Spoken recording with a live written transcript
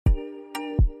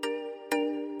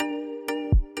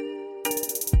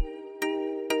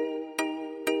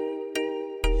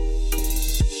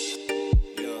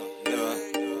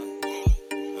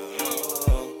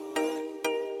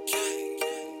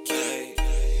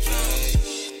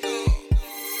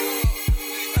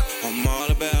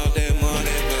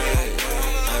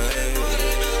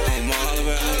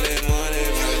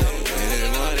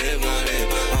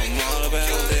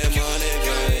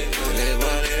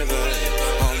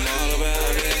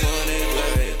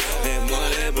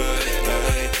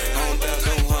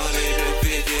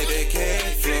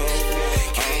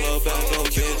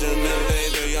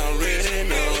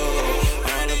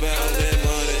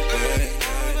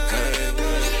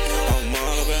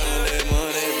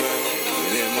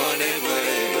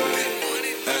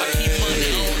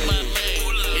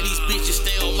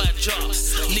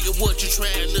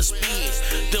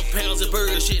pounds of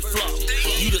bird shit flop.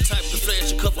 You the type to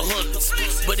flash a couple hundreds,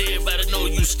 but everybody know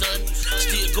you stunned.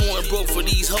 Still going broke for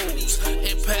these hoes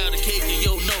and powder cake in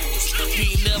your nose.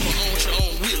 You ain't never owned your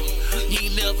own whip. You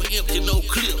ain't never empty no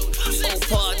clip. Old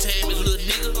part-time little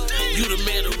nigga, you done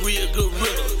met a real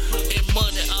gorilla. And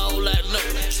money all I know.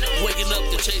 Waking up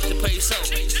to chase the peso.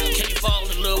 Can't fall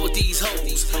in love with these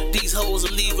hoes. These hoes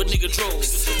will leave a nigga drove.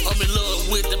 I'm in love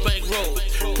with the bankroll.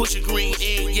 Push a green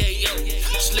and yayo.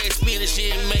 Slash spinach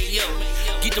and mayo.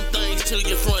 Get them things to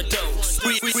your front door.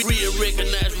 Real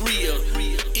recognize real.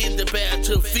 In the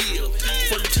battlefield.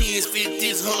 For the 10s,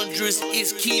 50s, 100s,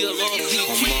 it's kill or get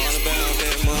killed. I'm all about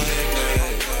that money,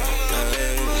 baby.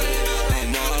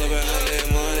 I'm all about that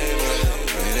money, baby.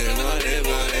 That money,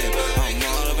 baby. I'm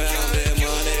all about that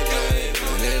money, baby.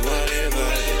 That money, baby.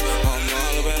 I'm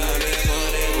all about that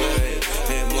money, baby.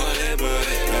 That money,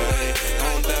 baby.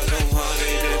 I'm about them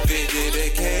 150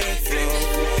 that cash flow.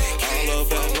 All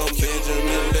about them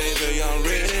Benjamin, baby. Y'all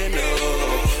already know.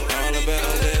 All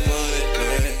about that money,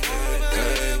 baby.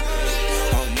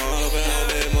 I'm all about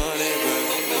that money,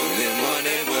 baby. That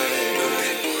money, baby.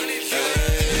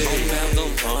 I'm about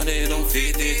them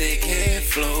 150 that cash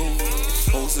flow.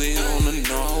 Posted on the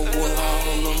north with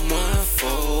all of my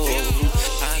foes.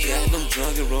 I got them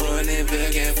drunk and running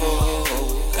back and forth.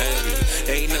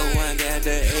 Hey, they know I got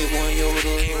that A1 Yoda.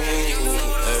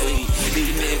 Hey,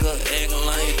 these niggas acting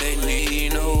like they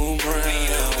need no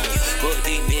brown, but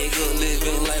these niggas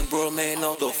living like bro man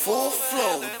on the 4th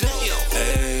floor. Damn.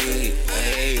 Hey,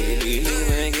 these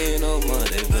niggas ain't getting no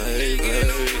money, baby.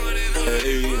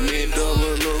 Hey, me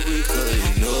double up because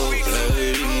you know,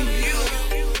 baby.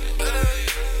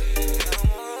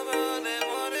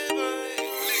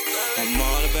 I'm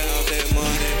all about that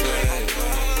money.